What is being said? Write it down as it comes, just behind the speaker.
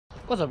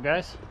What's up,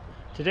 guys?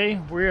 Today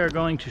we are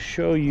going to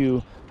show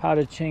you how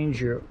to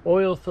change your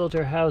oil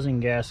filter housing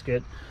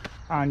gasket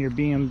on your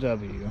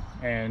BMW,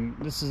 and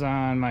this is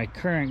on my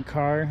current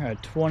car, a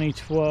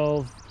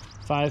 2012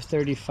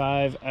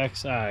 535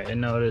 Xi.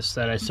 And notice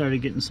that I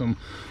started getting some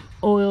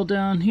oil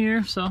down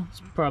here, so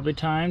it's probably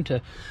time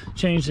to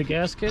change the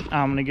gasket.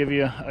 I'm going to give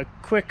you a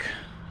quick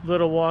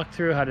little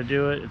walkthrough how to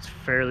do it. It's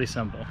fairly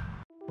simple.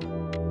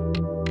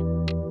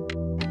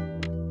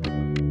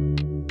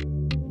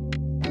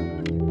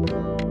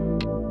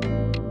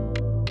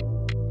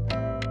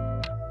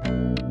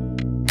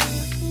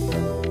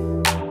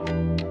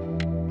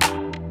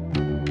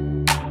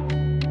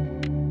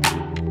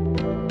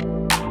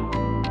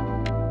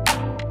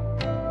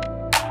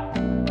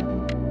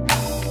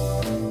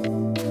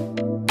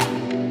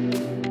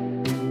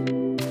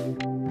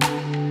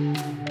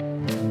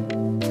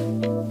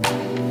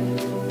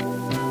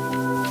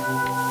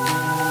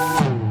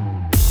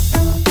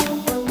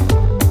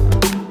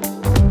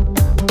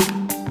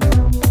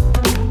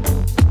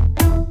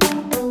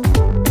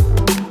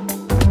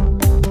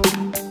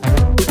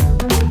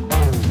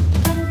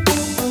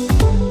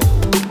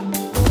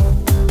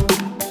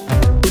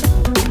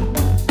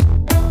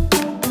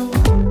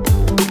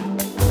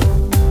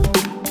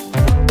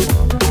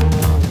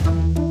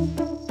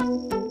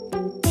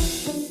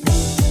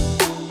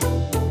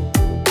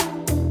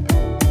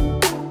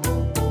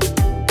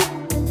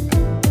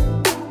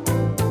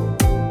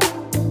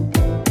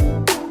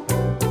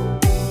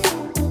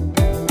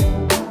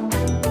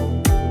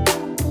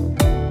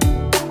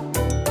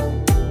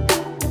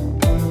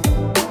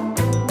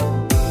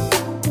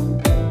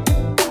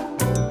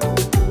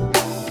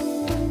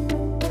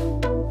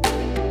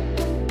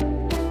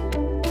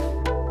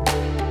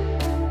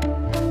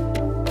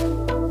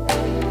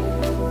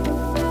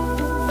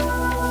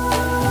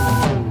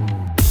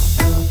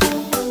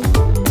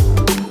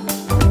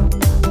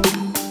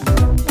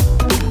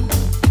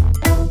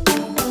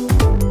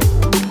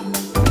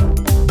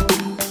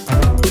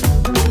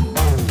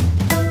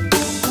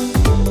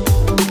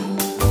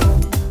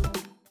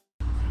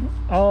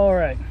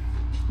 Alright,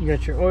 you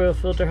got your oil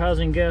filter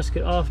housing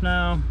gasket off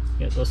now.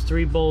 You got those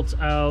 3 bolts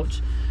out.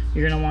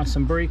 You're going to want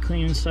some brake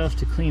cleaning stuff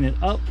to clean it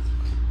up.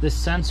 This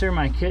sensor,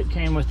 my kit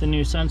came with the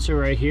new sensor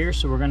right here,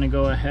 so we're going to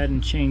go ahead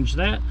and change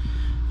that.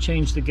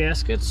 Change the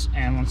gaskets,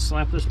 and let's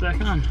slap this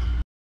back on.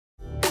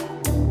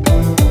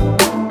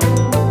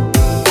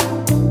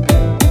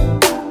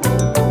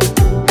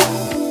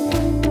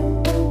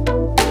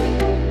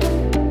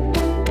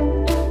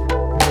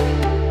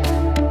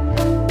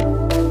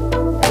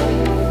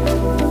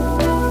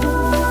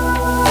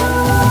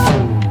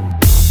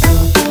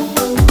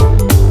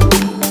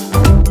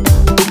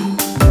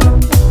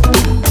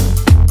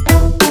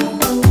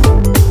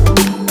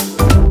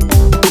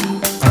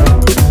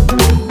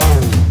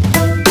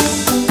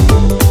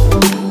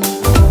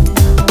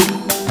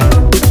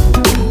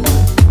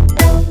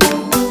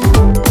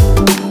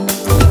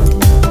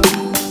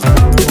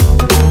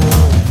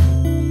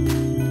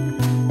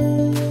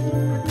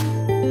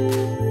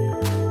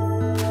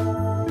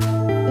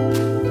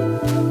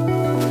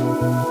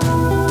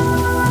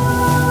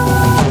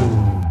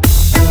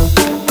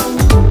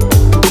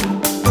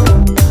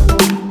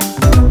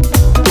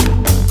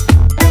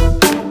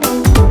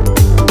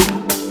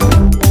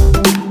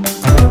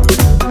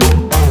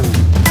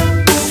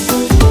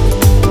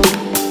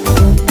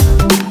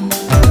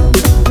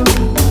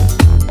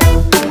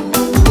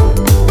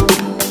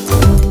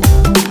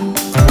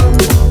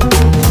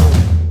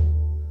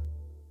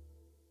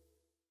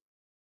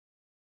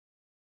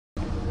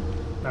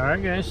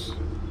 Alright guys,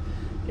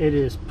 it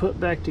is put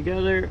back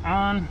together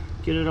on,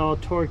 get it all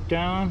torqued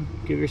down,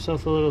 give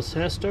yourself a little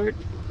test start.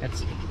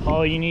 That's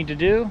all you need to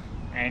do,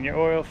 and your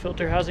oil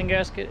filter housing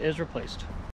gasket is replaced.